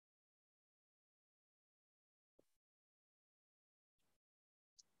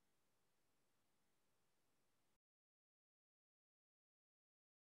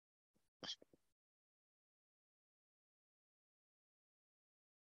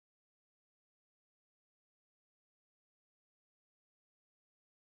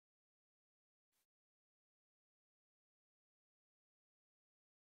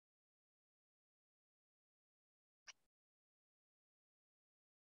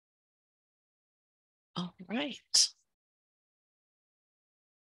All right.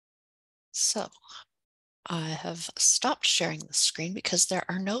 So I have stopped sharing the screen because there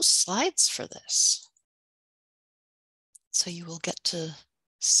are no slides for this. So you will get to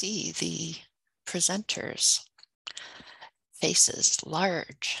see the presenters' faces,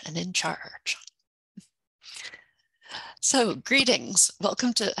 large and in charge. So greetings,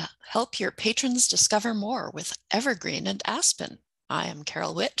 welcome to help your patrons discover more with Evergreen and Aspen. I am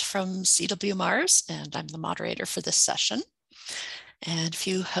Carol Witt from CW Mars, and I'm the moderator for this session. And a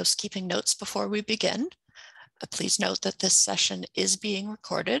few housekeeping notes before we begin. Please note that this session is being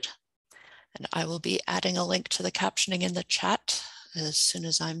recorded, and I will be adding a link to the captioning in the chat as soon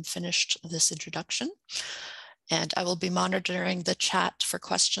as I'm finished this introduction. And I will be monitoring the chat for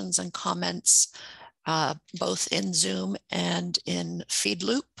questions and comments both in Zoom and in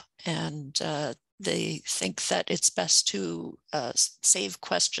FeedLoop. And they think that it's best to save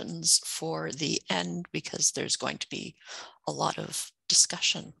questions for the end because there's going to be a lot of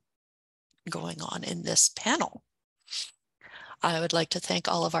discussion going on in this panel. I would like to thank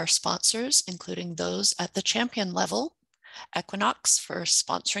all of our sponsors, including those at the champion level, Equinox for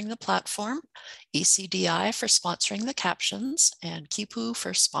sponsoring the platform, ECDI for sponsoring the captions, and Kipu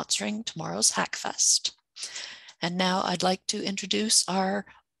for sponsoring tomorrow's Hackfest. And now I'd like to introduce our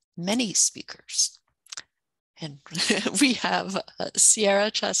many speakers. And we have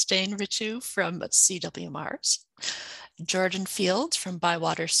Sierra Chastain-Rittue from CW Mars, Jordan Fields from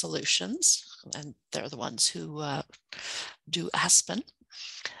ByWater Solutions, and they're the ones who do Aspen.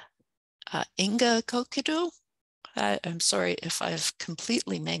 Inge Kokidko, I'm sorry if I've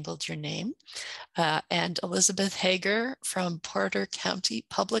completely mangled your name, and Elizabeth Hager from Porter County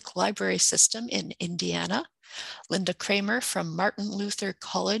Public Library System in Indiana, Linda Kramer from Martin Luther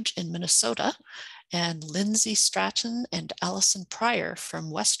College in Minnesota, and Lindsay Stratton and Allison Pryor from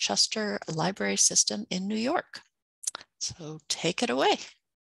Westchester Library System in New York. So take it away.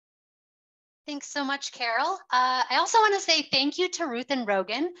 Thanks so much, Carol. I also want to say thank you to Ruth and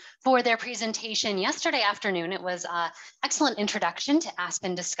Rogan for their presentation yesterday afternoon. It was an excellent introduction to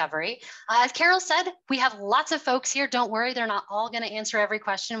Aspen Discovery. As Carol said, we have lots of folks here. Don't worry, they're not all going to answer every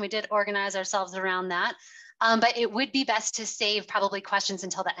question. We did organize ourselves around that. But it would be best to save probably questions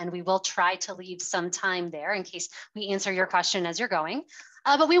until the end. We will try to leave some time there in case we answer your question as you're going.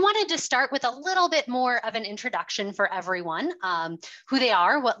 But we wanted to start with a little bit more of an introduction for everyone, who they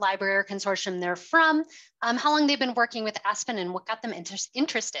are, what library or consortium they're from, how long they've been working with Aspen, and what got them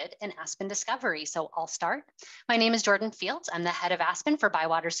interested in Aspen Discovery. So I'll start. My name is Jordan Fields. I'm the head of Aspen for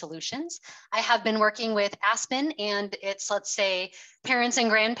ByWater Solutions. I have been working with Aspen and its, let's say, parents and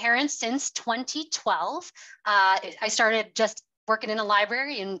grandparents since 2012. I started just working in a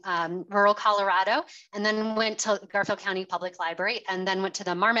library in rural Colorado, and then went to Garfield County Public Library, and then went to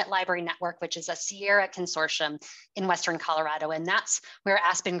the Marmot Library Network, which is a Sierra consortium in Western Colorado. And that's where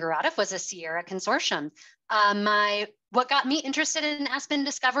Aspen grew out of, was a Sierra consortium. What got me interested in Aspen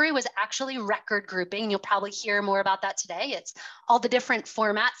Discovery was actually record grouping. You'll probably hear more about that today. It's all the different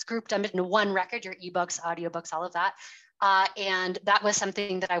formats grouped into one record, your ebooks, audiobooks, all of that. And that was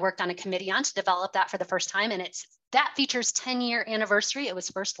something that I worked on a committee on to develop that for the first time. And that features 10-year anniversary. It was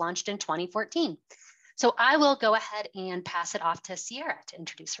first launched in 2014. So I will go ahead and pass it off to Sierra to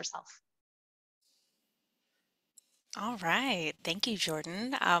introduce herself. All right. Thank you,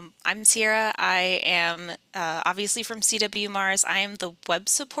 Jordan. I'm Sierra. I am obviously from CW Mars. I am the web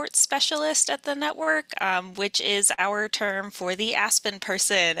support specialist at the network, which is our term for the Aspen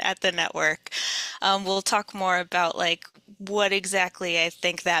person at the network. We'll talk more about what exactly I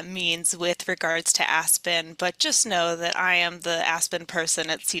think that means with regards to Aspen, but just know that I am the Aspen person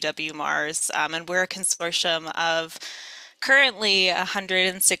at CW Mars, and we're a consortium of currently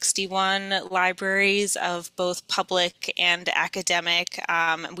 161 libraries of both public and academic.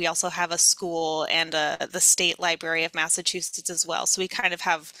 We also have a school and the State Library of Massachusetts as well. So we kind of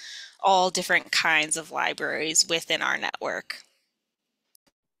have all different kinds of libraries within our network.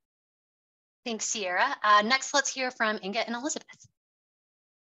 Thanks, Sierra. Next, let's hear from Inge and Elizabeth.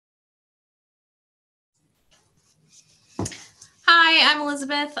 Hi, I'm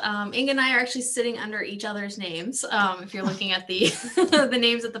Elizabeth. Inge and I are actually sitting under each other's names, if you're looking at the, the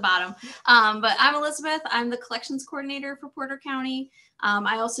names at the bottom. But I'm Elizabeth. I'm the collections coordinator for Porter County.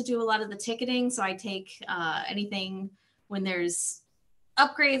 I also do a lot of the ticketing, so I take anything when there's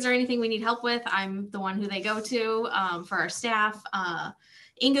upgrades or anything we need help with. I'm the one who they go to for our staff.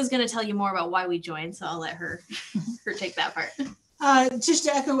 Inge's going to tell you more about why we joined, so I'll let her, take that part. Just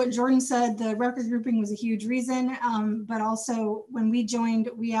to echo what Jordan said, the record grouping was a huge reason, but also when we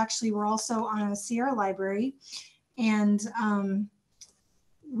joined, we actually were also on a Sierra library, and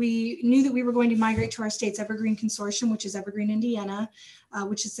we knew that we were going to migrate to our state's Evergreen consortium, which is Evergreen, Indiana,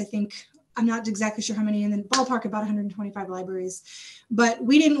 which is, I think, I'm not exactly sure how many, in the ballpark about 125 libraries. But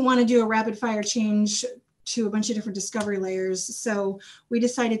we didn't want to do a rapid fire change to a bunch of different discovery layers. So we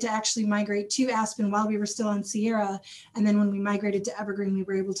decided to actually migrate to Aspen while we were still on Sierra. And then when we migrated to Evergreen, we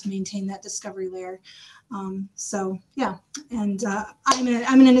were able to maintain that discovery layer. So yeah, and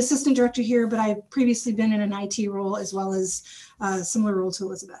I'm an assistant director here, but I've previously been in an IT role as well as a similar role to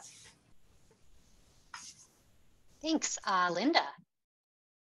Elizabeth. Thanks, Linda.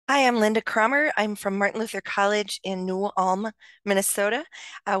 Hi, I'm Linda Kramer. I'm from Martin Luther College in New Ulm, Minnesota.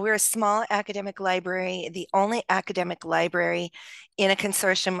 We're a small academic library, the only academic library in a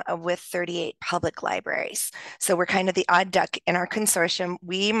consortium with 38 public libraries. So we're kind of the odd duck in our consortium.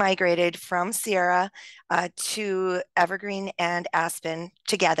 We migrated from Sierra to Evergreen and Aspen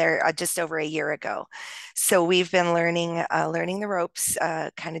together just over a year ago. So we've been learning the ropes,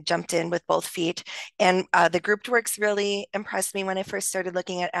 kind of jumped in with both feet. And the grouped works really impressed me when I first started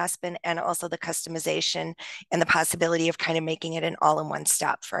looking at Aspen, and also the customization and the possibility of kind of making it an all-in-one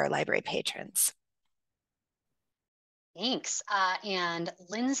stop for our library patrons. Thanks. And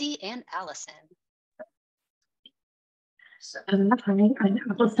Lindsay and Allison. Hi, I'm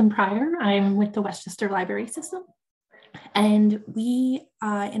Allison Pryor. I'm with the Westchester Library System. And we,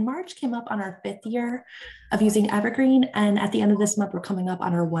 in March, came up on our 5th year of using Evergreen. And at the end of this month, we're coming up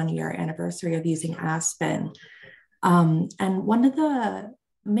on our 1-year anniversary of using Aspen. And one of the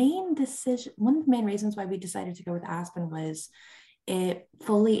main reasons why we decided to go with Aspen was it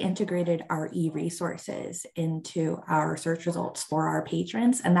fully integrated our e-resources into our search results for our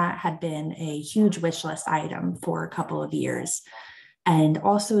patrons. And that had been a huge wish list item for a couple of years. And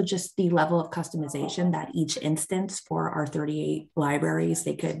also just the level of customization that each instance for our 38 libraries,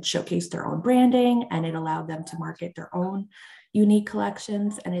 they could showcase their own branding, and it allowed them to market their own unique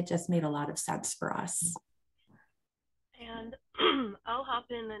collections. And it just made a lot of sense for us. And I'll hop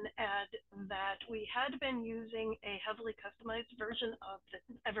in and add that we had been using a heavily customized version of the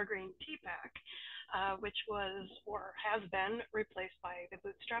Evergreen TPAC, which was or has been replaced by the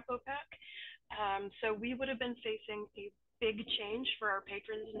Bootstrap OPAC. So we would have been facing a big change for our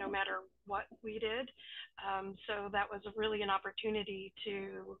patrons no matter what we did. So that was really an opportunity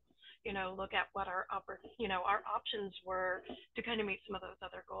to, look at what our options were to kind of meet some of those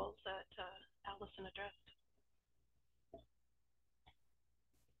other goals that Allison addressed.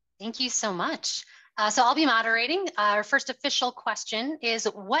 Thank you so much. So I'll be moderating. Our first official question is,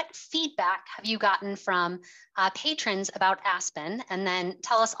 what feedback have you gotten from patrons about Aspen? And then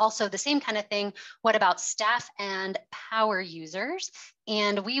tell us also the same kind of thing, what about staff and power users?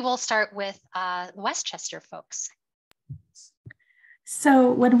 And we will start with Westchester folks.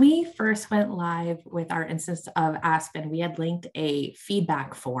 So when we first went live with our instance of Aspen, we had linked a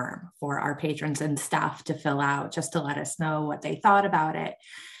feedback form for our patrons and staff to fill out just to let us know what they thought about it.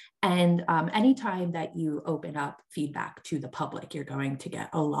 And anytime that you open up feedback to the public, you're going to get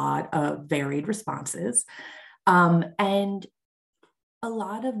a lot of varied responses. And a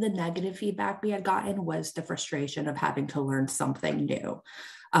lot of the negative feedback we had gotten was the frustration of having to learn something new.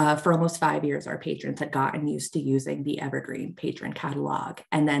 For almost 5 years, our patrons had gotten used to using the Evergreen patron catalog,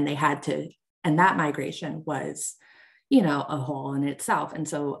 and then they had to, and that migration was, a whole in itself. And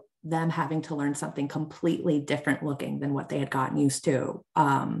so them having to learn something completely different looking than what they had gotten used to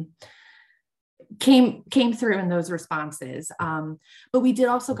came through in those responses. But we did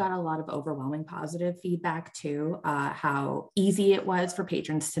also got a lot of overwhelming positive feedback too, how easy it was for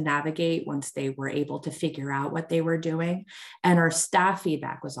patrons to navigate once they were able to figure out what they were doing. And our staff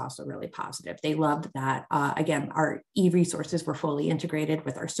feedback was also really positive. They loved that, again, our e-resources were fully integrated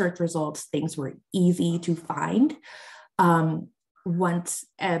with our search results. Things were easy to find.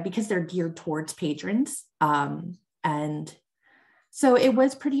 Because they're geared towards patrons. And so it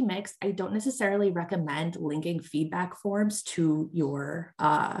was pretty mixed. I don't necessarily recommend linking feedback forms to your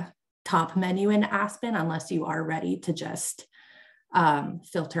top menu in Aspen unless you are ready to just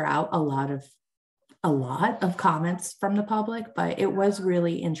filter out a lot of comments from the public, but it was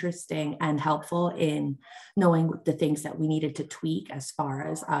really interesting and helpful in knowing the things that we needed to tweak as far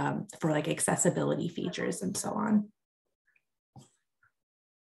as for like accessibility features and so on.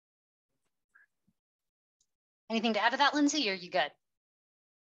 Anything to add to that, Lindsay, or are you good?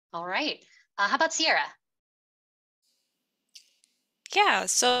 All right. How about Sierra? Yeah,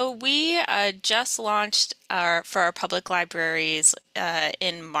 so we just launched for our public libraries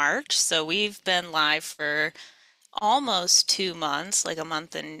in March. So we've been live for almost 2 months, like a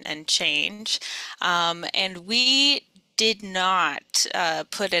month and change. And we did not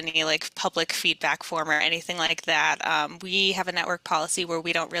put any like public feedback form or anything like that. We have a network policy where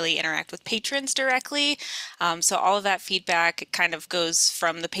we don't really interact with patrons directly. So all of that feedback kind of goes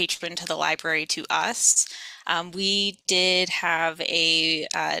from the patron to the library to us. We did have a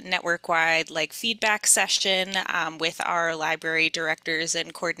network-wide like feedback session with our library directors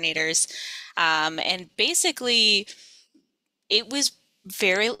and coordinators. And basically it was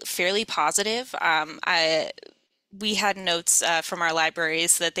fairly positive. We had notes from our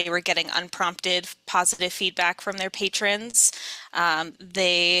libraries that they were getting unprompted positive feedback from their patrons.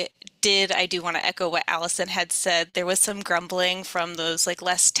 They did, I do want to echo what Allison had said, there was some grumbling from those like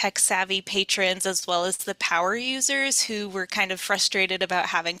less tech savvy patrons as well as the power users who were kind of frustrated about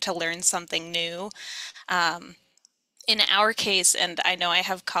having to learn something new. In our case, and I know I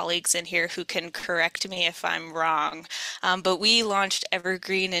have colleagues in here who can correct me if I'm wrong, but we launched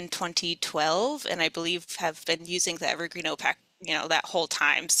Evergreen in 2012, and I believe have been using the Evergreen OPAC, that whole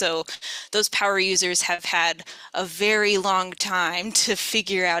time. So those power users have had a very long time to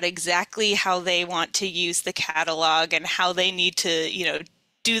figure out exactly how they want to use the catalog and how they need to,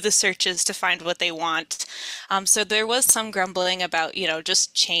 do the searches to find what they want. So there was some grumbling about,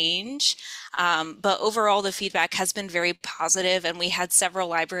 just change. But overall, the feedback has been very positive, and we had several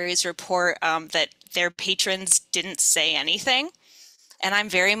libraries report that their patrons didn't say anything. And I'm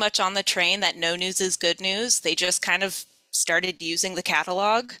very much on the train that no news is good news. They just kind of started using the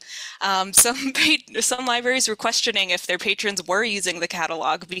catalog. Some libraries were questioning if their patrons were using the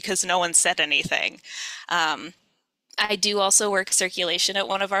catalog because no one said anything. I do also work circulation at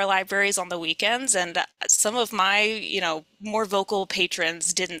one of our libraries on the weekends, and some of my, more vocal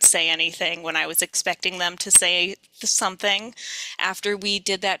patrons didn't say anything when I was expecting them to say something after we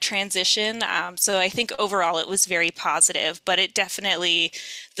did that transition. So I think overall it was very positive, but it definitely,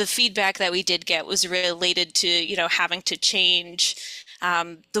 the feedback that we did get was related to, having to change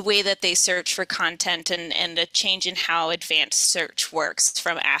the way that they search for content and a change in how advanced search works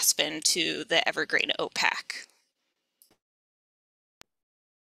from Aspen to the Evergreen OPAC.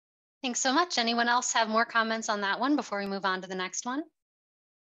 Thanks so much. Anyone else have more comments on that one before we move on to the next one?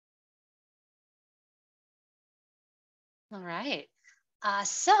 All right.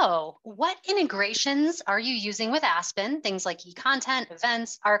 So what integrations are you using with Aspen? Things like e-content,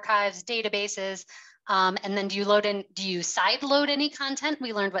 events, archives, databases, and then do you side load any content?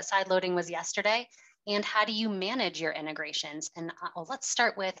 We learned what side loading was yesterday. And how do you manage your integrations? And let's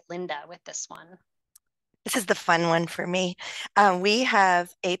start with Linda with this one. This is the fun one for me. We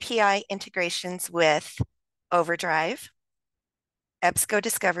have API integrations with Overdrive, EBSCO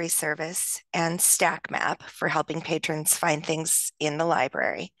Discovery Service, and StackMap for helping patrons find things in the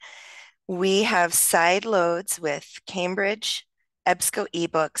library. We have side loads with Cambridge, EBSCO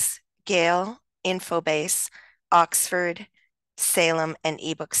eBooks, Gale, Infobase, Oxford, Salem, and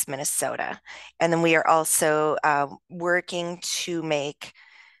eBooks Minnesota. And then we are also working to make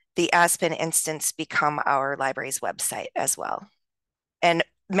the Aspen instance become our library's website as well. And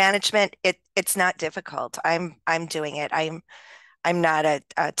management, it's not difficult. I'm doing it. I'm not a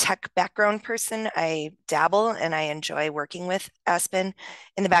tech background person. I dabble and I enjoy working with Aspen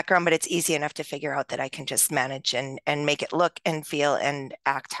in the background, but it's easy enough to figure out that I can just manage and make it look and feel and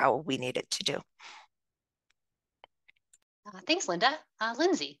act how we need it to do. Thanks, Linda.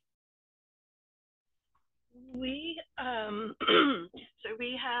 Lindsay. So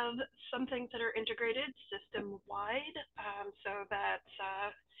we have some things that are integrated system-wide. So that's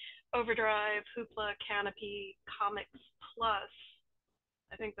Overdrive, Hoopla, Canopy, Comics Plus.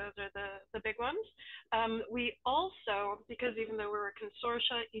 I think those are the big ones. We also, because even though we're a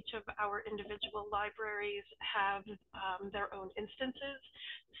consortia, each of our individual libraries have their own instances.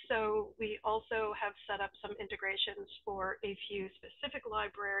 So we also have set up some integrations for a few specific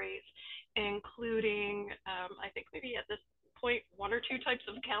libraries, including, I think maybe at this point, 1 or 2 types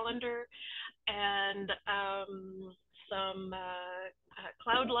of calendar, and some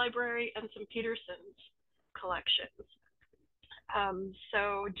cloud library and some Peterson's collections.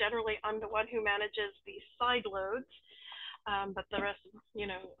 So generally, I'm the one who manages the side loads, but the rest,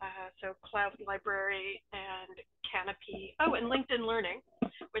 so Cloud Library and Canopy, and LinkedIn Learning,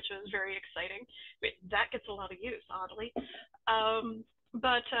 which was very exciting. That gets a lot of use, oddly.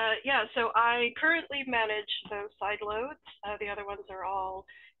 Yeah, so I currently manage those side loads. The other ones are all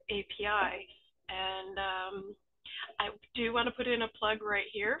API. And I do want to put in a plug right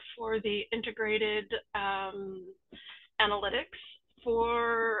here for the integrated analytics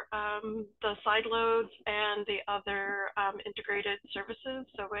for the side loads and the other integrated services.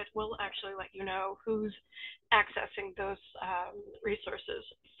 So it will actually let you know who's accessing those resources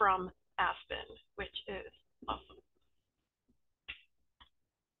from Aspen, which is awesome.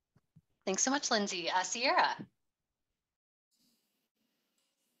 Thanks so much, Lindsay. Sierra.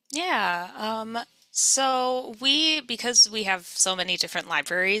 Yeah, so because we have so many different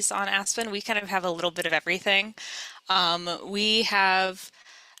libraries on Aspen, we kind of have a little bit of everything. We have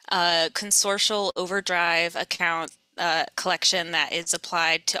a consortial overdrive account collection that is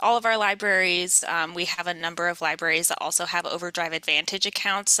applied to all of our libraries. We have a number of libraries that also have overdrive advantage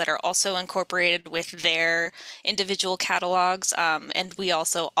accounts that are also incorporated with their individual catalogs. And we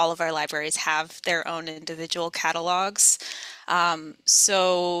also, all of our libraries have their own individual catalogs.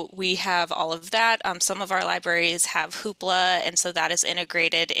 So we have all of that. Some of our libraries have Hoopla, and so that is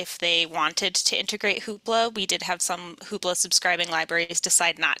integrated if they wanted to integrate Hoopla. We did have some Hoopla subscribing libraries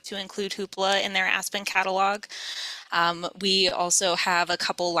decide not to include Hoopla in their Aspen catalog. We also have a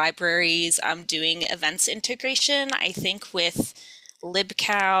couple libraries doing events integration, I think with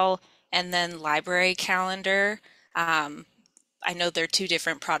LibCal and then Library Calendar. I know they're two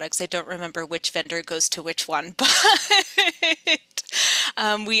different products. I don't remember which vendor goes to which one, but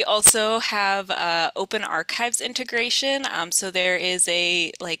we also have Open Archives integration. So there is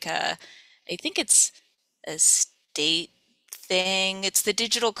I think it's a state thing. It's the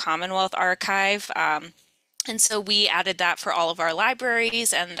Digital Commonwealth Archive. And so we added that for all of our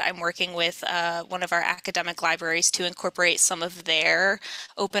libraries, and I'm working with one of our academic libraries to incorporate some of their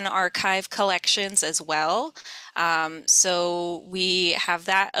open archive collections as well. So we have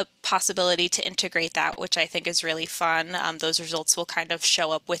that a possibility to integrate that, which I think is really fun. Those results will kind of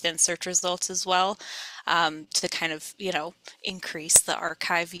show up within search results as well. To kind of, increase the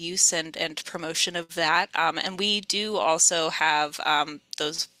archive use and promotion of that. And we do also have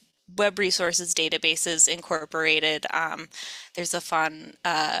those web resources databases incorporated. There's a fun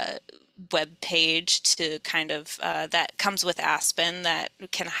web page to kind of that comes with Aspen that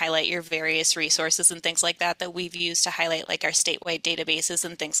can highlight your various resources and things like that we've used to highlight like our statewide databases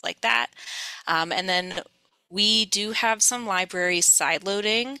and things like that. And then we do have some libraries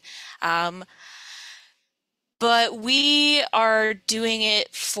sideloading. But we are doing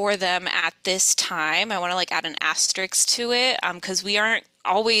it for them at this time. I want to like add an asterisk to it because we aren't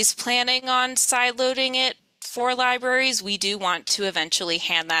always planning on sideloading it for libraries. We do want to eventually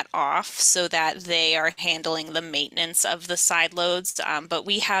hand that off so that they are handling the maintenance of the sideloads. But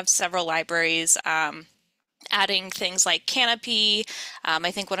we have several libraries adding things like Canopy.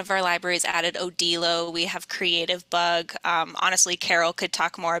 I think one of our libraries added Odilo. We have Creative Bug. Honestly, Carol could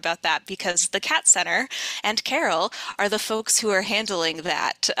talk more about that because the Cat Center and Carol are the folks who are handling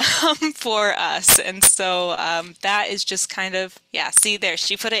that for us. And so that is just kind of, yeah, see there,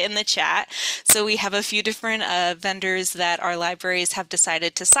 she put it in the chat. So we have a few different vendors that our libraries have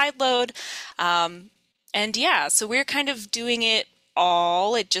decided to sideload. And yeah, so we're kind of doing it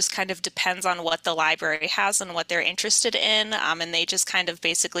all. It just kind of depends on what the library has and what they're interested in. And they just kind of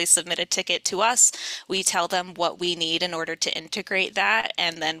basically submit a ticket to us. We tell them what we need in order to integrate that,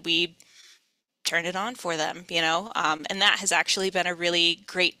 and then we turn it on for them, and that has actually been a really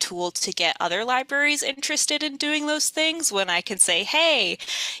great tool to get other libraries interested in doing those things when I can say, hey,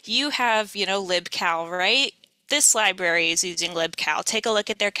 you have, LibCal, right? This library is using LibCal. Take a look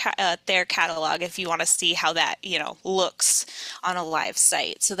at their catalog if you want to see how that, looks on a live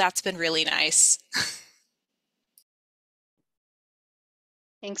site. So that's been really nice.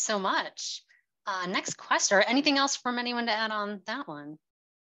 Thanks so much. Next question. Anything else from anyone to add on that one?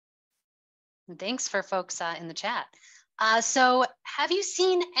 Thanks for folks in the chat. So have you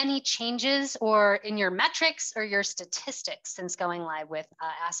seen any changes or in your metrics or your statistics since going live with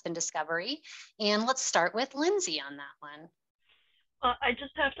Aspen Discovery? And let's start with Lindsay on that one. Well, I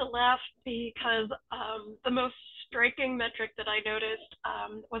just have to laugh because the most striking metric that I noticed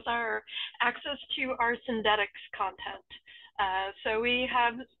was our access to our Syndetics content. So we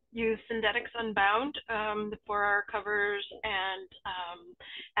have used Syndetics Unbound for our covers and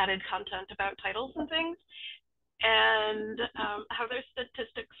added content about titles and things. And how their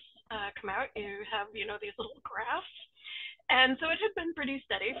statistics come out, you have, these little graphs. And so it had been pretty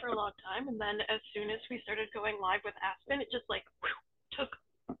steady for a long time. And then as soon as we started going live with Aspen, it just like took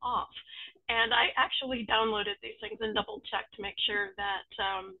off. And I actually downloaded these things and double checked to make sure that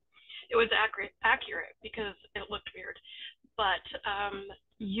it was accurate because it looked weird. But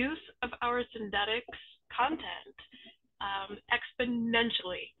use of our Syndetics content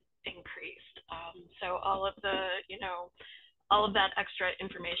exponentially increased. So all of the, all of that extra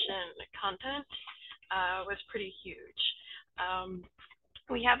information content was pretty huge.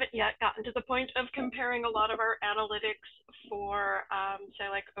 We haven't yet gotten to the point of comparing a lot of our analytics for, say,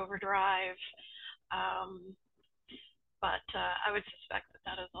 like Overdrive, but I would suspect that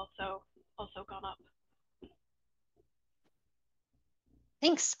that has also gone up.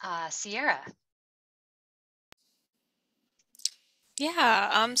 Thanks, Sierra.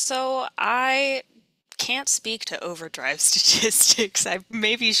 Yeah, so I can't speak to overdrive statistics. I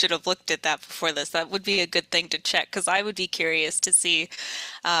maybe should have looked at that before this. That would be a good thing to check because I would be curious to see.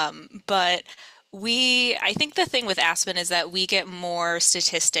 But I think the thing with Aspen is that we get more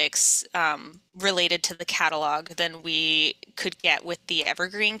statistics related to the catalog than we could get with the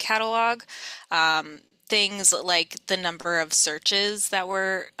Evergreen catalog. Things like the number of searches that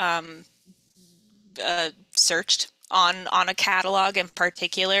were searched on a catalog in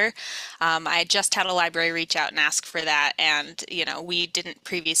particular. I just had a library reach out and ask for that, and we didn't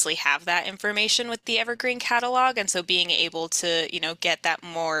previously have that information with the Evergreen catalog, and so being able to get that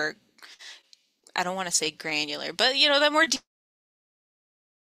more, I don't want to say granular, but that more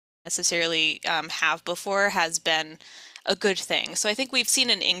necessarily have before has been a good thing. So I think we've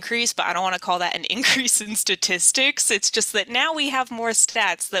seen an increase, but I don't want to call that an increase in statistics. It's just that now we have more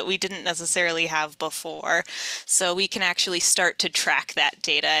stats that we didn't necessarily have before. So we can actually start to track that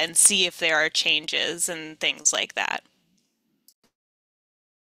data and see if there are changes and things like that.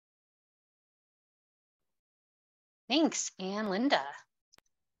 Thanks, and Linda.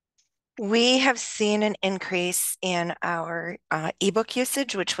 We have seen an increase in our ebook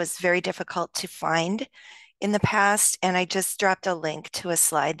usage, which was very difficult to find in the past. And I just dropped a link to a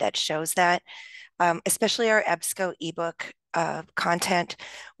slide that shows that, especially our EBSCO ebook content.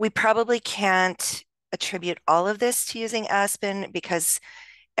 We probably can't attribute all of this to using Aspen because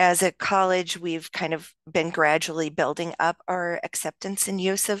as a college, we've kind of been gradually building up our acceptance and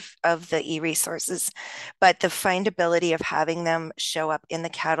use of the e-resources, but the findability of having them show up in the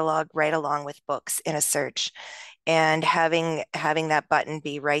catalog right along with books in a search and having that button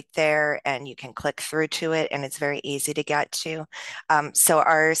be right there and you can click through to it and it's very easy to get to. So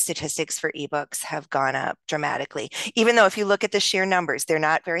our statistics for ebooks have gone up dramatically, even though if you look at the sheer numbers, they're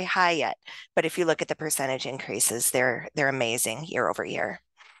not very high yet, but if you look at the percentage increases, they're amazing year over year.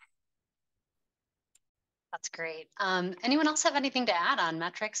 That's great. Anyone else have anything to add on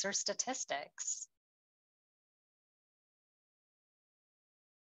metrics or statistics?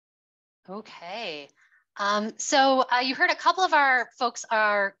 Okay. So you heard a couple of our folks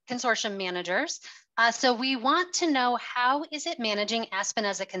are consortium managers. So we want to know, how is it managing Aspen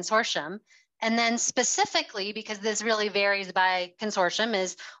as a consortium? And then specifically, because this really varies by consortium,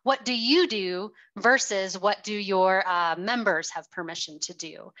 is what do you do versus what do your members have permission to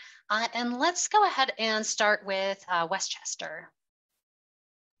do? And let's go ahead and start with Westchester.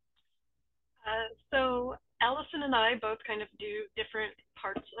 So Allison and I both kind of do different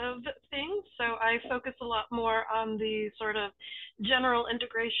parts of things. So I focus a lot more on the sort of general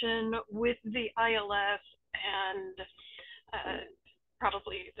integration with the ILS and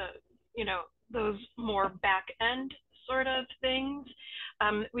probably the, those more back end sort of things.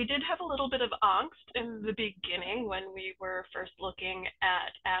 We did have a little bit of angst in the beginning when we were first looking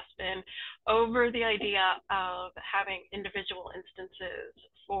at Aspen over the idea of having individual instances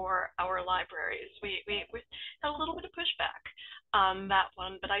for our libraries. We had a little bit of pushback on that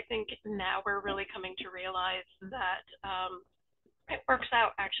one, but I think now we're really coming to realize that it works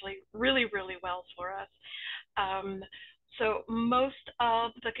out actually really, really well for us. So most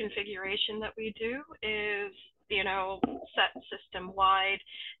of the configuration that we do is, set system wide.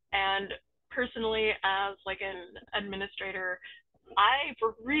 And personally, as like an administrator, I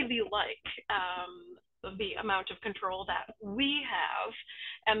really like the amount of control that we have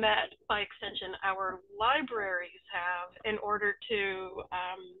and that by extension our libraries have in order to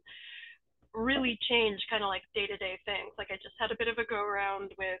really change kind of like day-to-day things. Like I just had a bit of a go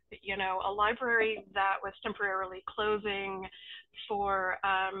around with, a library that was temporarily closing for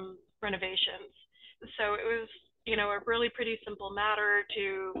renovations. So it was, a really pretty simple matter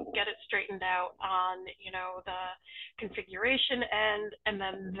to get it straightened out on, the configuration end, and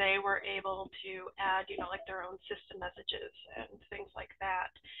then they were able to add, like their own system messages and things like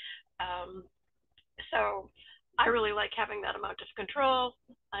that. So I really like having that amount of control.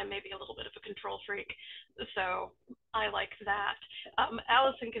 I'm maybe a little bit of a control freak, so I like that.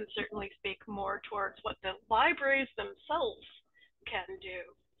 Allison can certainly speak more towards what the libraries themselves can do.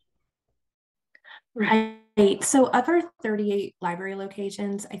 Right. So of our 38 library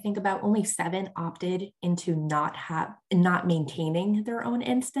locations, I think about only 7 opted into not maintaining their own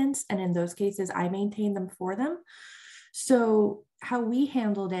instance. And in those cases, I maintain them for them. So how we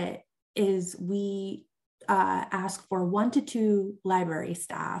handled it is we ask for 1 to 2 library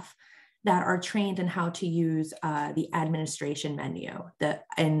staff that are trained in how to use the administration menu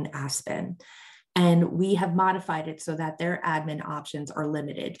in Aspen. And we have modified it so that their admin options are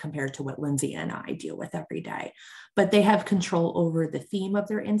limited compared to what Lindsay and I deal with every day. But they have control over the theme of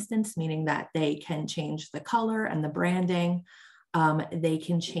their instance, meaning that they can change the color and the branding. They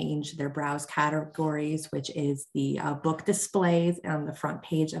can change their browse categories, which is the book displays on the front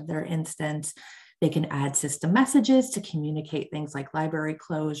page of their instance. They can add system messages to communicate things like library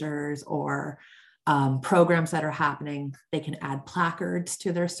closures or programs that are happening. They can add placards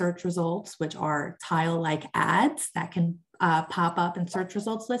to their search results, which are tile-like ads that can pop up in search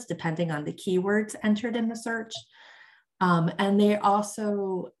results lists depending on the keywords entered in the search. And they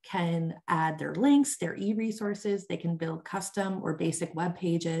also can add their links, their e-resources. They can build custom or basic web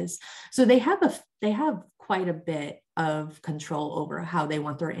pages. So they have quite a bit of control over how they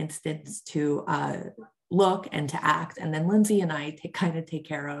want their instance to look and to act. And then Lindsay and I kind of take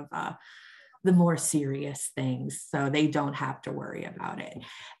care of the more serious things, so they don't have to worry about it.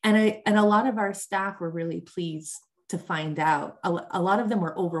 And a lot of our staff were really pleased to find out. A lot of them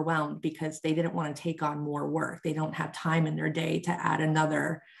were overwhelmed because they didn't want to take on more work. They don't have time in their day to add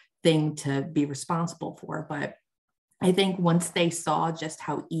another thing to be responsible for. But I think once they saw just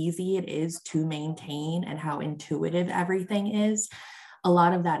how easy it is to maintain and how intuitive everything is, a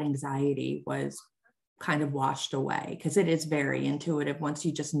lot of that anxiety was kind of washed away, because it is very intuitive once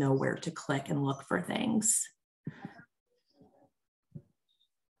you just know where to click and look for things.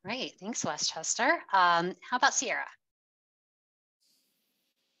 Great, thanks, Westchester. How about Sierra?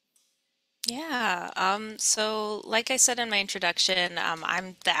 Yeah, so like I said in my introduction,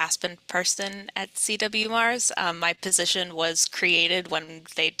 I'm the Aspen person at CWMARS. My position was created when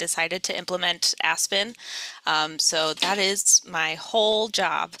they decided to implement Aspen. So that is my whole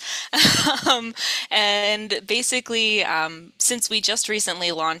job. And basically, since we just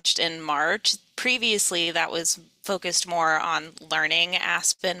recently launched in March, previously that was focused more on learning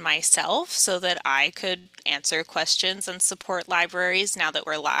Aspen myself so that I could answer questions and support libraries now that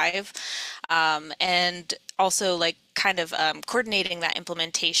we're live. And also like kind of coordinating that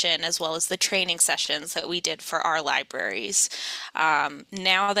implementation as well as the training sessions that we did for our libraries.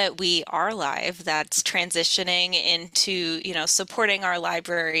 Now that we are live, that's transitioning into, supporting our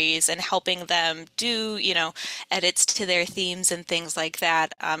libraries and helping them do, edits to their themes and things like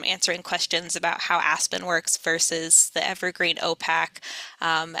that, answering questions about how Aspen works versus the Evergreen OPAC,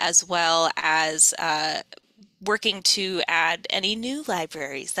 as well as working to add any new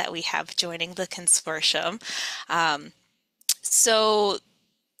libraries that we have joining the consortium. So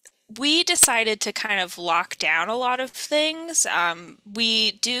we decided to kind of lock down a lot of things.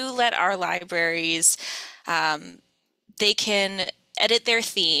 We do let our libraries, they can edit their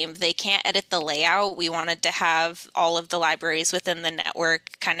theme. They can't edit the layout. We wanted to have all of the libraries within the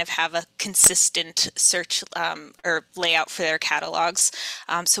network kind of have a consistent search or layout for their catalogs.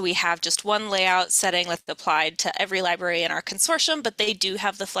 So we have just one layout setting that's applied to every library in our consortium, but they do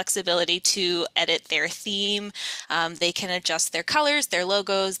have the flexibility to edit their theme. They can adjust their colors, their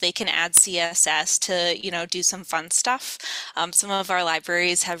logos. They can add CSS to, do some fun stuff. Some of our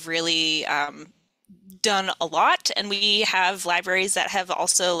libraries have really done a lot, and we have libraries that have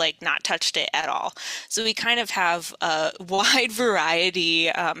also not touched it at all. So we kind of have a wide variety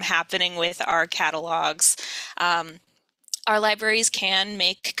happening with our catalogs. Our libraries can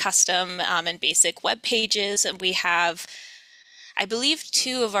make custom and basic web pages, and we have, I believe,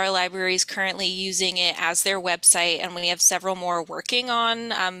 2 of our libraries currently using it as their website, and we have several more working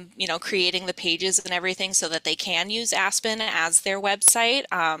on, creating the pages and everything so that they can use Aspen as their website.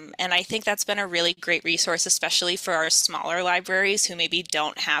 And I think that's been a really great resource, especially for our smaller libraries who maybe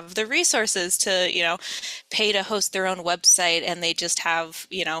don't have the resources to, pay to host their own website, and they just have,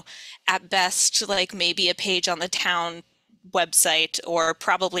 at best, maybe a page on the town website or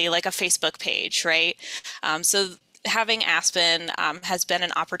probably a Facebook page, right? So having Aspen has been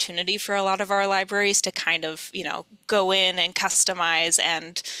an opportunity for a lot of our libraries to kind of, go in and customize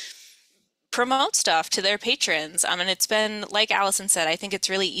and promote stuff to their patrons. And it's been, like Allison said, I think it's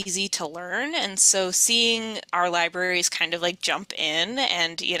really easy to learn. And so seeing our libraries kind of jump in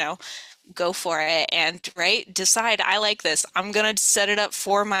and, go for it and decide, I like this, I'm gonna set it up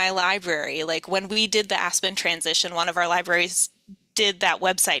for my library. When we did the Aspen transition, one of our libraries did that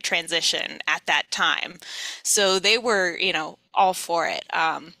website transition at that time. So they were, all for it.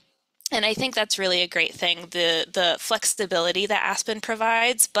 And I think that's really a great thing, the flexibility that Aspen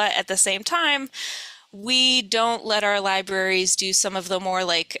provides, but at the same time, We don't let our libraries do some of the more,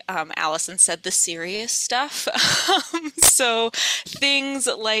 like Allison said, the serious stuff. So things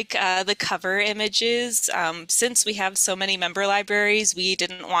like the cover images, since we have so many member libraries, we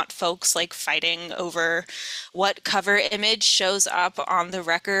didn't want folks like fighting over what cover image shows up on the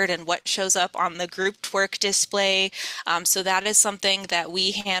record and what shows up on the grouped work display. So that is something that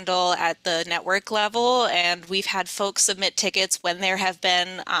we handle at the network level, and we've had folks submit tickets when there have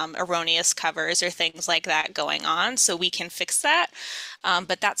been erroneous covers or things like that going on, so we can fix that.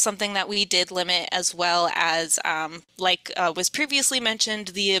 But that's something that we did limit, as well as was previously mentioned,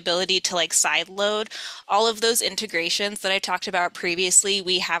 the ability to like side load all of those integrations that I talked about previously.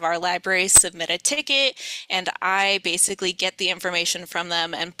 We have our libraries submit a ticket, and I basically get the information from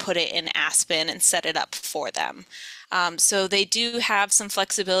them and put it in Aspen and set it up for them. So they do have some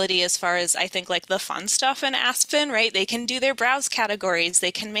flexibility as far as, I think, like the fun stuff in Aspen, right? They can do their browse categories,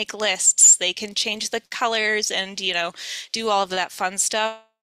 they can make lists, they can change the colors and, you know, do all of that fun stuff.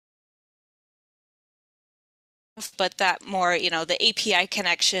 But that more, you know, the API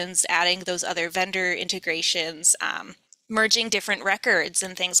connections, adding those other vendor integrations, merging different records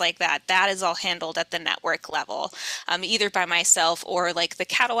and things like that, that is all handled at the network level, either by myself or like the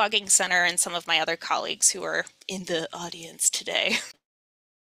cataloging center and some of my other colleagues who are in the audience today.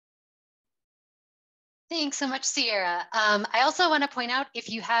 Thanks so much, Sierra. I also want to point out, if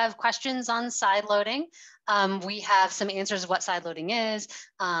you have questions on side loading, we have some answers of what side loading is.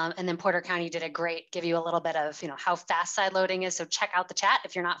 And then Porter County did a great, give you a little bit of, you know, how fast side loading is. So check out the chat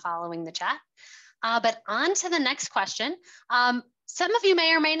if you're not following the chat. But on to the next question. Some of you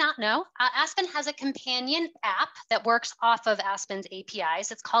may or may not know, Aspen has a companion app that works off of Aspen's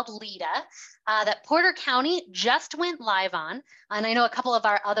APIs. It's called Lida, that Porter County just went live on. And I know a couple of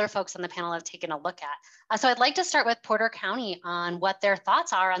our other folks on the panel have taken a look at. So I'd like to start with Porter County on what their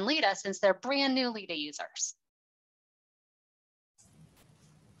thoughts are on Lida, since they're brand new Lida users.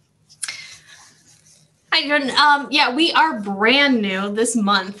 Hi, Jordan. Yeah, we are brand new this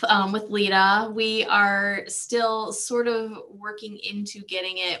month with Lida. We are still sort of working into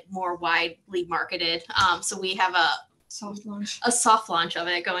getting it more widely marketed. So we have a soft launch of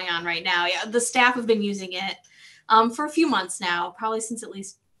it going on right now. Yeah, the staff have been using it for a few months now, probably since at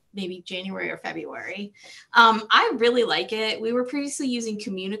least maybe January or February. I really like it. We were previously using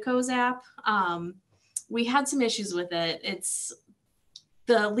Kokidko's app. We had some issues with it.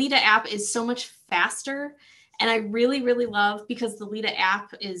 The Lida app is so much faster, and I really, really love, because the Lida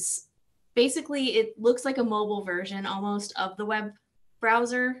app is basically, it looks like a mobile version almost of the web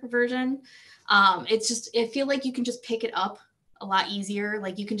browser version. It's just, I feel like you can just pick it up a lot easier.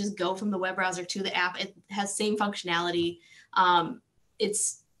 Like you can just go from the web browser to the app. It has same functionality.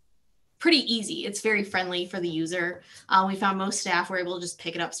 It's pretty easy. It's very friendly for the user. We found most staff were able to just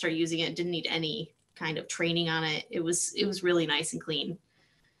pick it up, start using it, didn't need any kind of training on it. It was really nice and clean.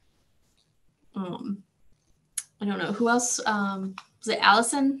 I don't know who else. Was it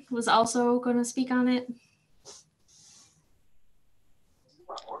Allison was also going to speak on it?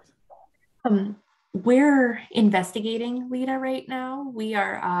 We're investigating Lida right now. We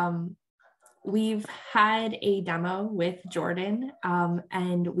are, we've had a demo with Jordan,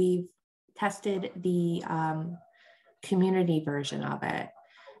 and we've tested the community version of it.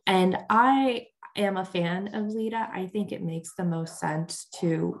 And I am a fan of Lida. I think it makes the most sense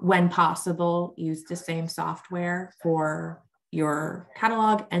to, when possible, use the same software for your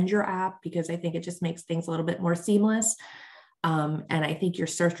catalog and your app, because I think it just makes things a little bit more seamless. And I think your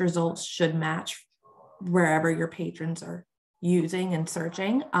search results should match wherever your patrons are using and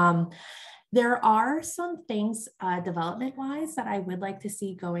searching. There are some things development-wise that I would like to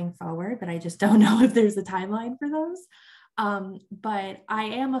see going forward, but I just don't know if there's a timeline for those. But I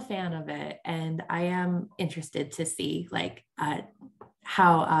am a fan of it, and I am interested to see like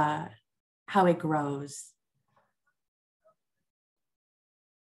how it grows.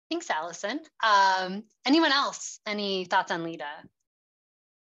 Thanks, Allison. Anyone else? Any thoughts on Lida?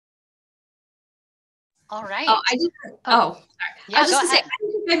 All right. Sorry. Yeah, I was just gonna say,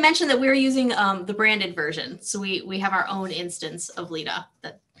 I think I mentioned that we were using the branded version. So we have our own instance of Lida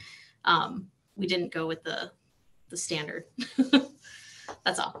that we didn't go with the standard.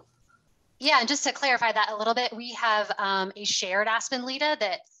 That's all. Yeah, and just to clarify that a little bit, we have a shared Aspen Lida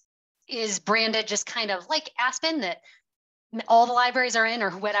that is branded just kind of like Aspen, that all the libraries are in, or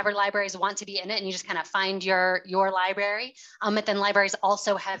whatever libraries want to be in it, and you just kind of find your library. But then libraries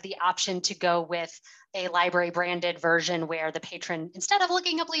also have the option to go with a library branded version where the patron, instead of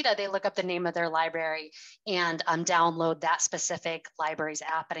looking up Lida, they look up the name of their library and download that specific library's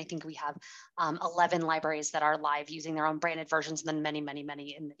app. And I think we have 11 libraries that are live using their own branded versions, and then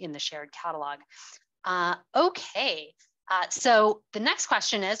many in the shared catalog. Okay. So the next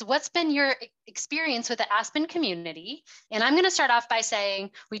question is, what's been your experience with the Aspen community? And I'm going to start off by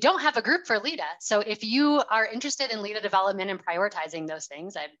saying we don't have a group for LEDA. So if you are interested in LEDA development and prioritizing those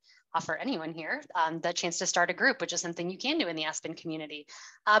things, I'd offer anyone here the chance to start a group, which is something you can do in the Aspen community.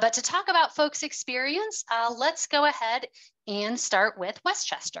 But to talk about folks' experience, let's go ahead and start with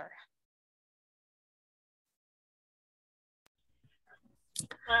Westchester.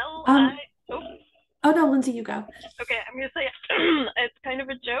 Well, Oh no, Lindsay, you go. Okay, I'm going to say it's kind of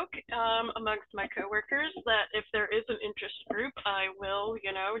a joke amongst my coworkers that if there is an interest group, I will,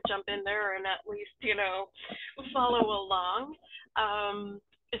 jump in there and at least, follow along.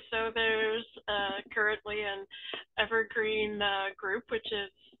 So there's currently an Evergreen group, which is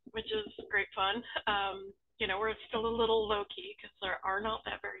great fun. We're still a little low key because there are not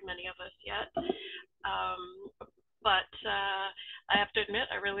that very many of us yet. But I have to admit,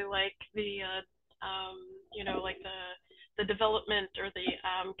 I really like the the development or the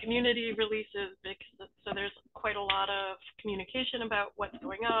community releases, because so there's quite a lot of communication about what's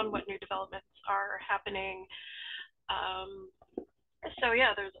going on, what new developments are happening. So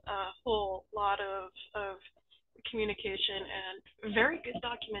yeah, there's a whole lot of communication and very good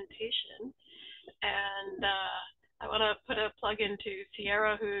documentation. And I want to put a plug into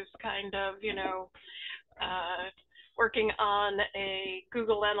Sierra, who's kind of, working on a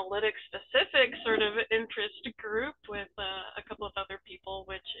Google Analytics specific sort of interest group with a couple of other people,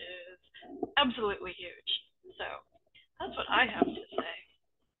 which is absolutely huge. So that's what I have to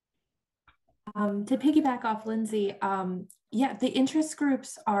say. To piggyback off Lindsay, yeah, the interest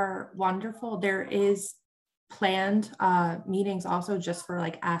groups are wonderful. There is planned meetings also just for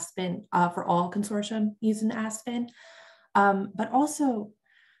like Aspen, for all consortium using Aspen, but also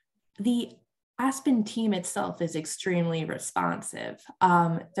the Aspen team itself is extremely responsive.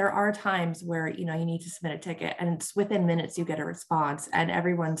 There are times where, you need to submit a ticket and it's within minutes you get a response, and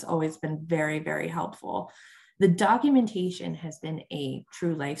everyone's always been very, very helpful. The documentation has been a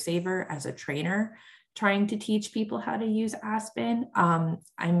true lifesaver as a trainer trying to teach people how to use Aspen. I'm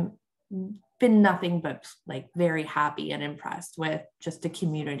been nothing but like very happy and impressed with just the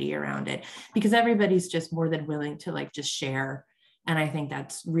community around it, because everybody's just more than willing to like just share. And I think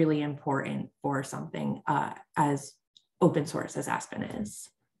that's really important for something as open source as Aspen is.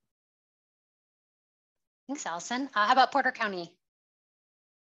 Thanks, Allison. How about Porter County?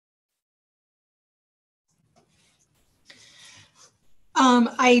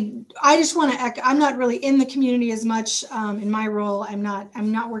 I just want to echo, I'm not really in the community as much in my role. I'm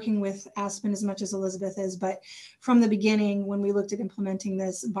not working with Aspen as much as Elizabeth is, but from the beginning, when we looked at implementing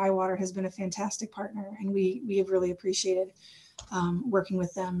this, ByWater has been a fantastic partner, and we have really appreciated working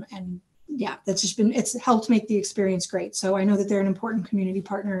with them. And yeah, it's helped make the experience great. So I know that they're an important community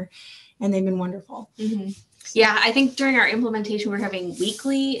partner, and they've been wonderful. Mm-hmm. Yeah, I think during our implementation, we're having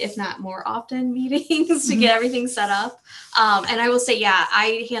weekly, if not more often, meetings to get everything set up. And I will say, yeah,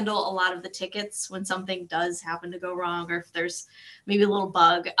 I handle a lot of the tickets when something does happen to go wrong, or if there's maybe a little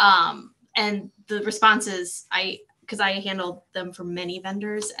bug. And the responses, because I handled them for many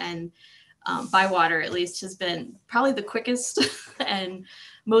vendors, and ByWater at least has been probably the quickest and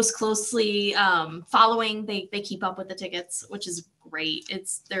most closely following. They keep up with the tickets, which is great.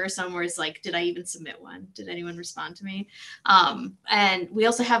 There are some where it's like, did I even submit one? Did anyone respond to me? And we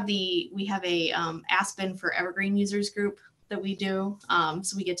also have a Aspen for Evergreen users group that we do.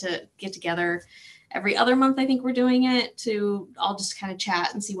 So we get together every other month. I think we're doing it to all just kind of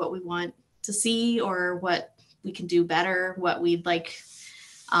chat and see what we want to see, or what we can do better, what we'd like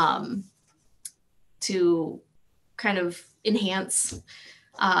to kind of enhance.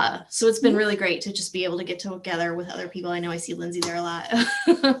 So it's been really great to just be able to get together with other people. I know I see Lindsay there a lot.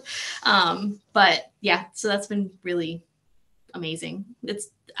 But yeah, so that's been really amazing.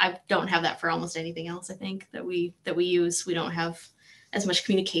 I don't have that for almost anything else, I think, that we use. We don't have as much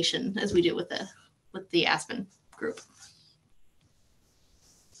communication as we do with the Aspen group.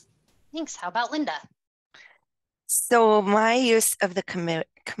 Thanks. How about Linda? So my use of the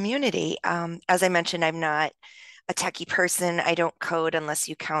community, as I mentioned, I'm not a techie person. I don't code unless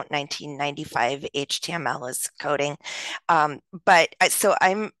you count 1995 HTML as coding. I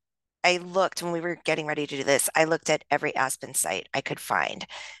looked when we were getting ready to do this, I looked at every Aspen site I could find.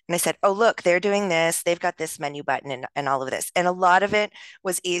 And I said, oh, look, they're doing this. They've got this menu button and all of this. And a lot of it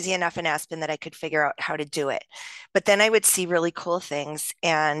was easy enough in Aspen that I could figure out how to do it. But then I would see really cool things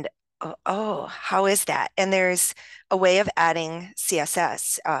and oh, how is that? And there's a way of adding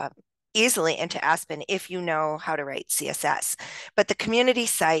CSS easily into Aspen if you know how to write CSS. But the community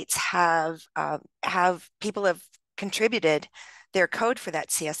sites have people have contributed their code for that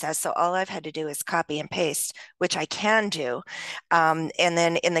CSS. So all I've had to do is copy and paste, which I can do. And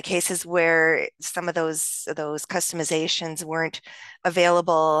then in the cases where some of those customizations weren't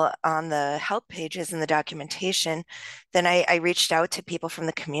available on the help pages in the documentation, then I reached out to people from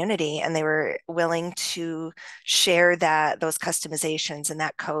the community, and they were willing to share those customizations and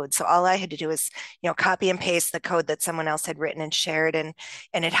that code. So all I had to do is, copy and paste the code that someone else had written and shared, and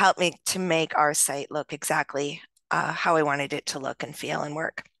it helped me to make our site look exactly how I wanted it to look and feel and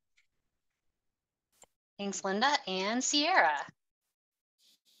work. Thanks, Linda. And Sierra.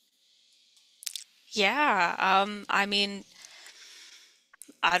 Yeah, I mean,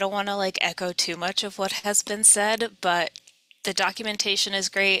 I don't want to like echo too much of what has been said, but the documentation is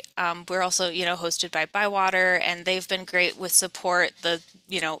great. We're also, hosted by ByWater, and they've been great with support,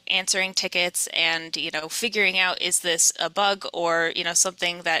 answering tickets and, figuring out, is this a bug or,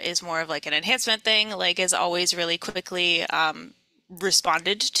 something that is more of like an enhancement thing, like is always really quickly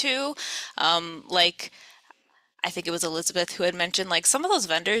responded to. I think it was Elizabeth who had mentioned like some of those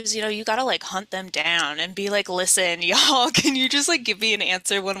vendors, you gotta like hunt them down and be like, listen, y'all, can you just like give me an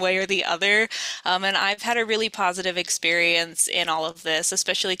answer one way or the other? And I've had a really positive experience in all of this,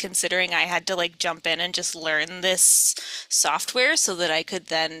 especially considering I had to like jump in and just learn this software so that I could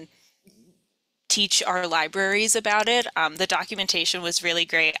then teach our libraries about it. The documentation was really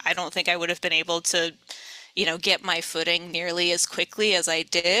great. I don't think I would have been able to get my footing nearly as quickly as I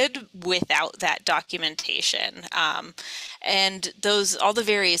did without that documentation. And all the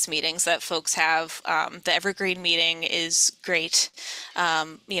various meetings that folks have, the Evergreen meeting is great,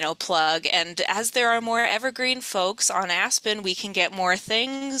 plug. And as there are more Evergreen folks on Aspen, we can get more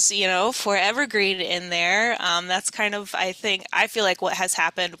things, for Evergreen in there. That's kind of, I feel like what has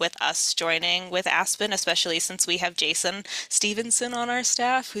happened with us joining with Aspen, especially since we have Jason Stevenson on our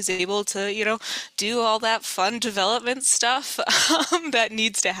staff, who's able to, do all that fun development stuff that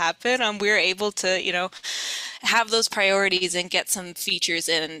needs to happen. We're able to, have those priorities and get some features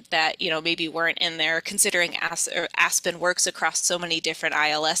in that, maybe weren't in there, considering Aspen works across so many different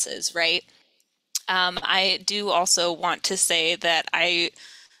ILSs, right? I do also want to say that I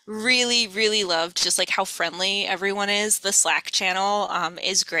really, really loved just like how friendly everyone is. The Slack channel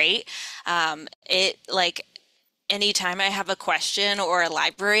is great. It like anytime I have a question or a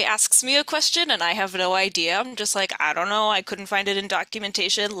library asks me a question and I have no idea, I'm just like, I don't know, I couldn't find it in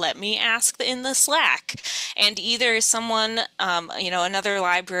documentation. Let me ask in the Slack. And either someone, another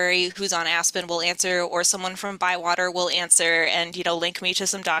library who's on Aspen will answer, or someone from ByWater will answer and, link me to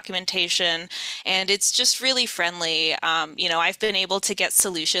some documentation. And it's just really friendly. I've been able to get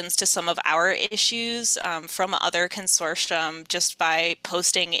solutions to some of our issues from other consortium just by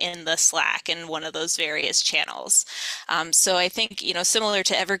posting in the Slack in one of those various channels. So I think, similar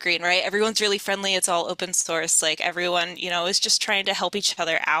to Evergreen, right? Everyone's really friendly. It's all open source. Like everyone, is just trying to help each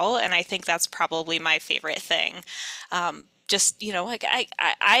other out. And I think that's probably my favorite thing. Like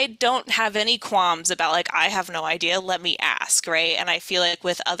I don't have any qualms about like, I have no idea, let me ask, right? And I feel like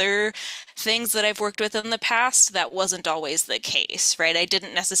with other things that I've worked with in the past, that wasn't always the case, right? I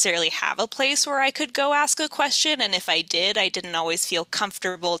didn't necessarily have a place where I could go ask a question. And if I did, I didn't always feel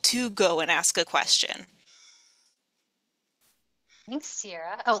comfortable to go and ask a question. Thanks,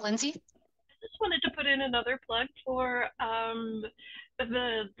 Sierra. Oh, Lindsay? I just wanted to put in another plug for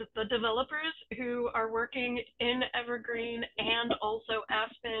the developers who are working in Evergreen and also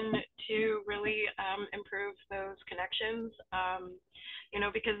Aspen to really improve those connections.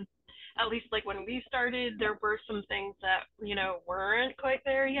 Because at least like when we started, there were some things that, weren't quite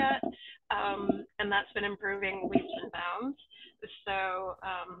there yet. And that's been improving leaps and bounds. So,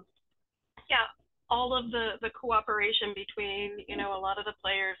 yeah, all of the cooperation between, a lot of the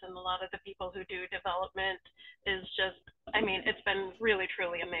players and a lot of the people who do development is just, it's been really,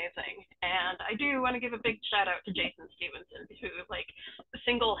 truly amazing. And I do want to give a big shout out to Jason Stevenson, who like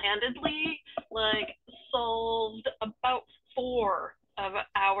single-handedly like solved about 4 of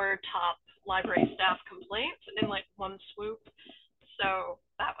our top library staff complaints in like one swoop. So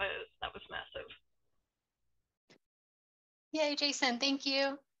that was massive. Yay, Jason, thank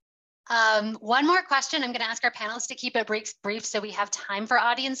you. One more question. I'm going to ask our panelists to keep it brief so we have time for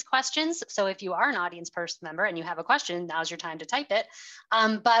audience questions. So if you are an audience member and you have a question, now's your time to type it.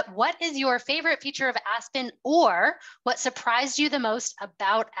 But what is your favorite feature of Aspen, or what surprised you the most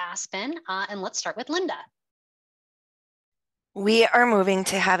about Aspen? And let's start with Linda. We are moving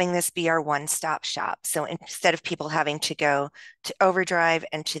to having this be our one-stop shop. So instead of people having to go to Overdrive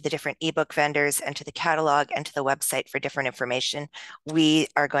and to the different ebook vendors and to the catalog and to the website for different information, we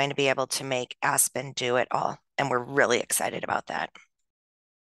are going to be able to make Aspen do it all. And we're really excited about that.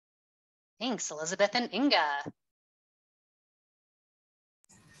 Thanks, Elizabeth and Inge.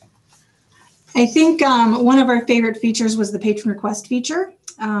 I think one of our favorite features was the patron request feature.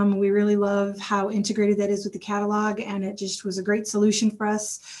 We really love how integrated that is with the catalog, and it just was a great solution for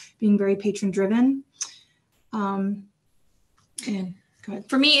us, being very patron driven. And go ahead.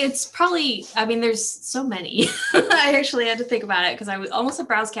 For me, it's probably, I mean, there's so many. I actually had to think about it because I was almost at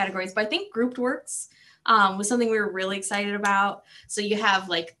browse categories, but I think grouped works was something we were really excited about. So you have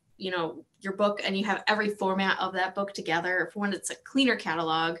like, you know, your book and you have every format of that book together. For one, it's a cleaner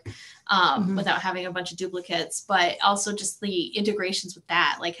catalog without having a bunch of duplicates, but also just the integrations with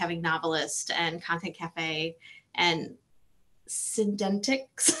that, like having Novelist and Content Cafe and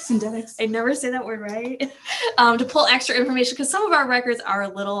Syndetics. I never say that word right. To pull extra information, because some of our records are a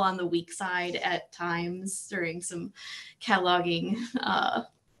little on the weak side at times during some cataloging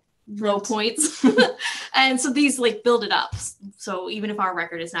low points. And so these like build it up. So even if our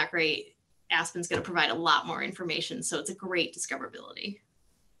record is not great, Aspen's going to provide a lot more information. So it's a great discoverability.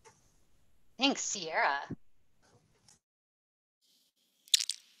 Thanks, Sierra.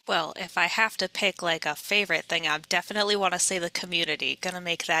 Well, if I have to pick like a favorite thing, I definitely want to say the community. Gonna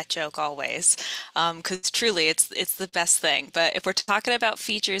make that joke always, because truly it's the best thing. But if we're talking about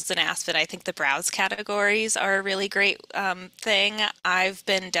features in Aspen, I think the browse categories are a really great thing. I've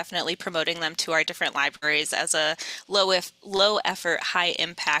been definitely promoting them to our different libraries as a low effort, high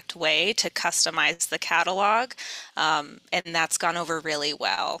impact way to customize the catalog, and that's gone over really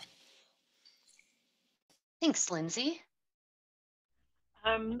well. Thanks, Lindsay.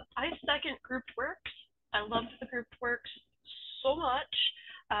 I second grouped works. I love the grouped works so much,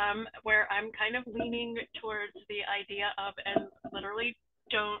 where I'm kind of leaning towards the idea of, and literally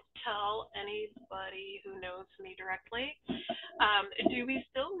don't tell anybody who knows me directly, do we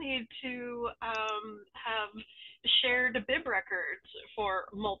still need to have shared bib records for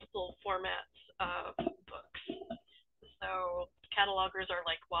multiple formats of books? So catalogers are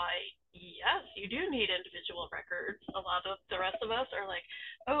like, why, yes, you do need individual records. A lot of the rest of us are like,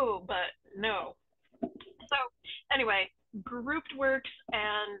 oh, but no. So anyway, grouped works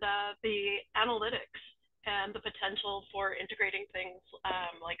and the analytics and the potential for integrating things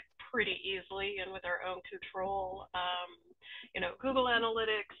like pretty easily and with our own control, you know, Google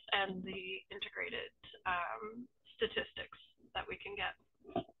Analytics and the integrated statistics that we can get.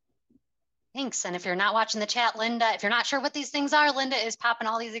 Thanks. And if you're not watching the chat, Linda, if you're not sure what these things are, Linda is popping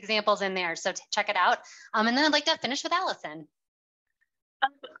all these examples in there. So check it out. And then I'd like to finish with Allison. I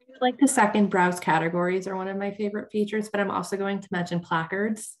would like to second browse categories are one of my favorite features, but I'm also going to mention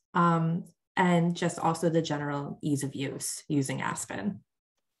placards and just also the general ease of use using Aspen.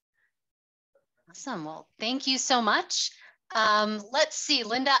 Awesome. Well, thank you so much. Let's see,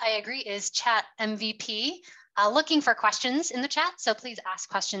 Linda, I agree, is chat MVP. Looking for questions in the chat, so please ask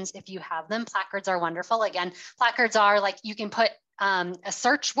questions if you have them. Placards are wonderful. Again, placards are like you can put a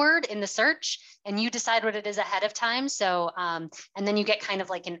search word in the search and you decide what it is ahead of time. So, and then you get kind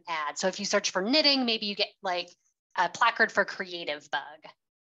of like an ad. So if you search for knitting, maybe you get like a placard for creative bug.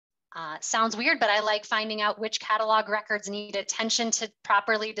 Sounds weird, but I like finding out which catalog records need attention to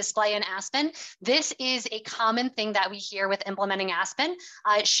properly display in Aspen. This is a common thing that we hear with implementing Aspen.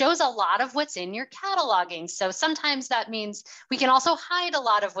 It shows a lot of what's in your cataloging. So sometimes that means we can also hide a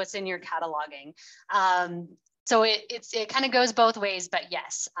lot of what's in your cataloging. So it kind of goes both ways, but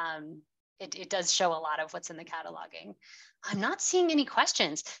yes, it does show a lot of what's in the cataloging. I'm not seeing any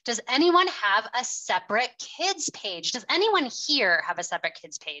questions. Does anyone have a separate kids page? Does anyone here have a separate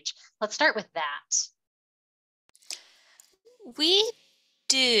kids page? Let's start with that. We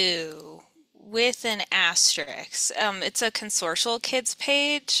do, with an asterisk. It's a consortial kids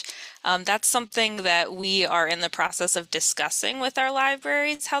page. That's something that we are in the process of discussing with our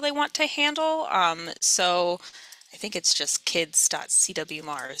libraries, how they want to handle. So I think it's just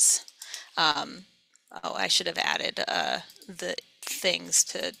kids.cwmars. Oh, I should have added the things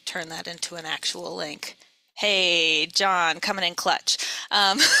to turn that into an actual link. Hey, John, coming in clutch.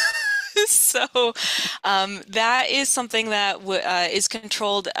 So that is something that is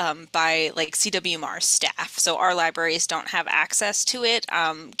controlled by like CWMAR staff. So our libraries don't have access to it.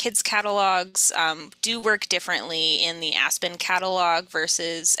 Kids catalogs do work differently in the Aspen catalog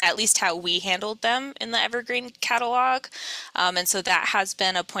versus at least how we handled them in the Evergreen catalog. And so that has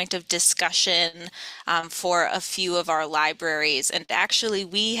been a point of discussion for a few of our libraries. And actually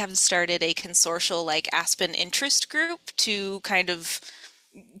we have started a consortial like Aspen interest group to kind of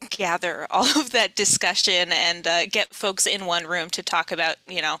gather all of that discussion and get folks in one room to talk about,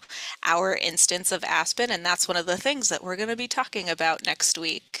 you know, our instance of Aspen. And that's one of the things that we're going to be talking about next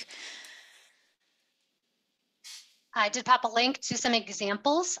week. I did pop a link to some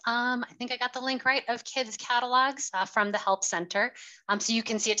examples. I think I got the link right of kids catalogs from the Help Center. So you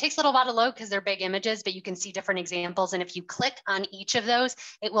can see it takes a little while to load because they're big images, but you can see different examples. And if you click on each of those,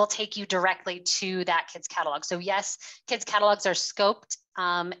 it will take you directly to that kids catalog. So yes, kids catalogs are scoped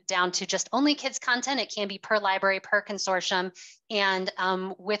down to just only kids content. It can be per library, per consortium. And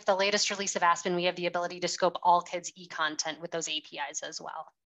with the latest release of Aspen, we have the ability to scope all kids e-content with those APIs as well.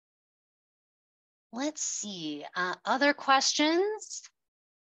 Let's see, other questions?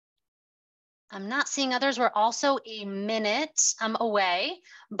 I'm not seeing others. We're also a minute away,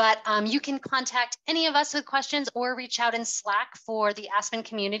 but you can contact any of us with questions or reach out in Slack for the Aspen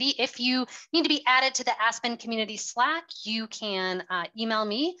community. If you need to be added to the Aspen community Slack, you can email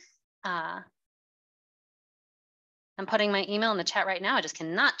me. I'm putting my email in the chat right now. I just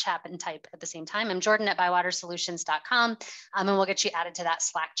cannot chat and type at the same time. I'm Jordan@bywatersolutions.com, and we'll get you added to that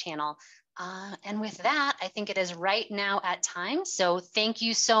Slack channel. And with that, I think it is right now at time. So thank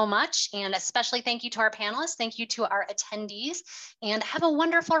you so much. And especially thank you to our panelists. Thank you to our attendees. And have a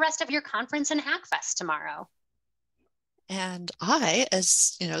wonderful rest of your conference and Hackfest tomorrow. And I,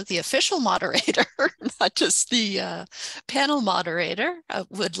 as you know, the official moderator, not just the panel moderator,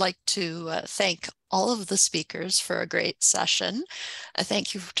 would like to thank all of the speakers for a great session.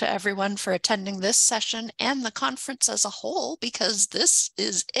 Thank you to everyone for attending this session and the conference as a whole, because this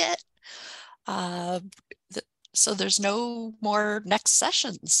is it. So there's no more next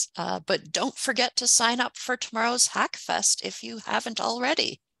sessions, but don't forget to sign up for tomorrow's Hackfest if you haven't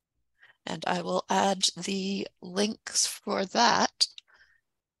already. And I will add the links for that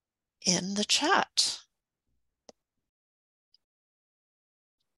in the chat.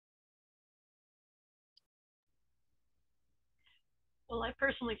 Well, I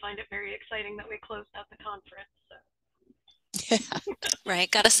personally find it very exciting that we closed out the conference. So. Yeah.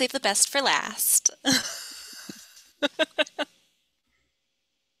 Right, gotta save the best for last.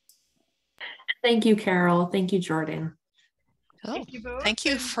 Thank you, Carol. Thank you, Jordan. Oh, thank you both. Thank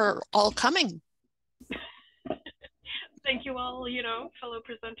you for all coming. Thank you all, fellow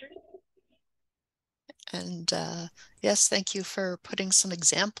presenters. And yes, thank you for putting some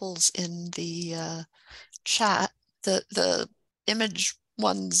examples in the chat. The image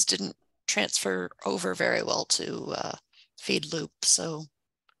ones didn't transfer over very well to feed loop, so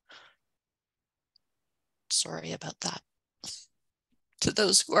sorry about that to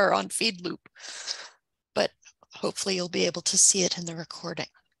those who are on feed loop, but hopefully you'll be able to see it in the recording.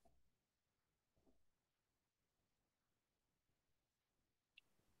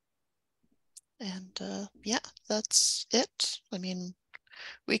 And yeah, that's it. I mean,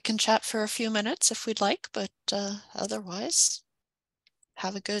 we can chat for a few minutes if we'd like, but otherwise,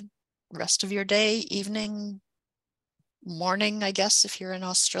 have a good rest of your day, evening, morning, I guess, if you're in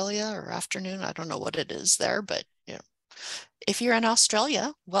Australia, or afternoon. I don't know what it is there, but you know, if you're in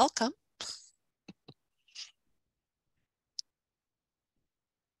Australia, welcome.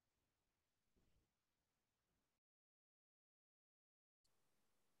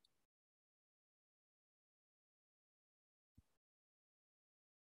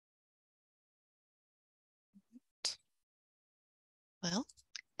 Well,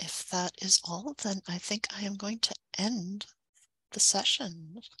 if that is all, then I think I am going to end the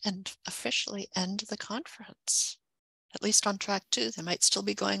session and officially end the conference, at least on track 2. They might still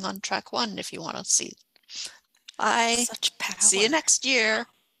be going on track 1 if you want to see. Bye. Such power. See you next year.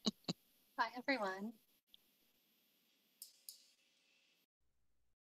 Bye, everyone.